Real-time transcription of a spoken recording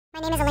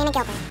My name is Elena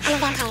Gilbert. I'm a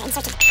vampire in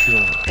search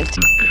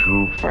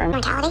of for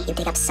immortality. You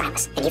dig up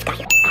Silas, and you've got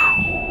your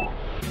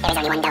There's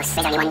only one dose.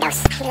 There's only one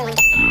dose. I really want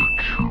to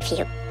get for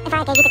you. If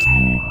I gave you the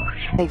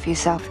Take for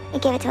yourself.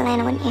 you'd give it to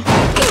Elena, wouldn't you?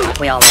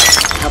 We all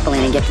help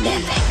Elena get the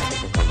damn thing.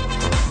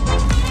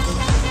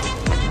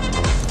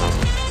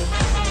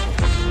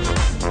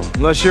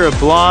 Unless you're a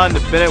blonde, a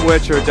Bennett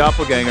witch, or a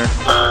doppelganger,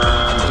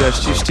 I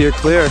suggest you steer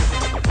clear.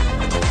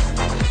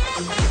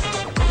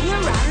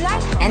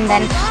 And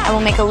then I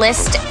will make a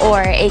list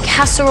or a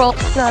casserole.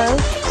 No.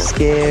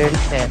 Scared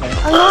cat.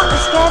 I'm not a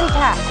scaredy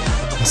cat.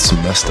 That's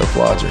some messed up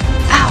logic.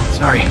 Ow!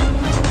 Sorry.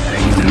 Better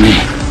you than me.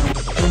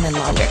 Human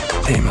logic.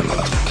 Amen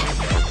logic.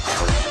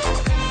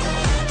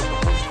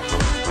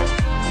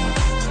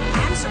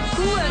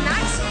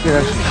 I could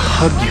actually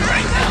hug you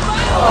right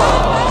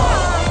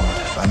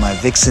now. By my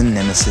vixen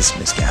nemesis,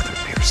 Miss Catherine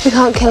Pierce. We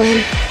can't kill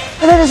him.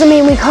 But that doesn't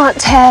mean we can't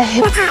tear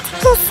him. Apart,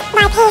 piece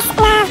by piece,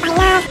 love by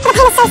love. The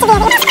pain is so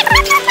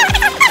severe.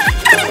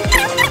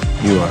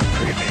 You are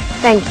creepy.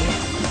 Thank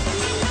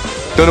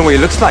you. Don't know what he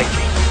looks like.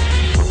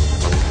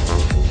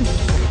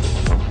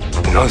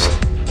 Who knows?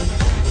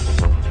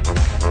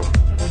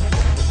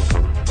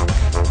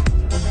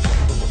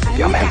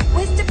 Yeah, man.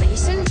 With the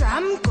bass and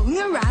drum going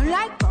around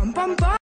like bum bum bum.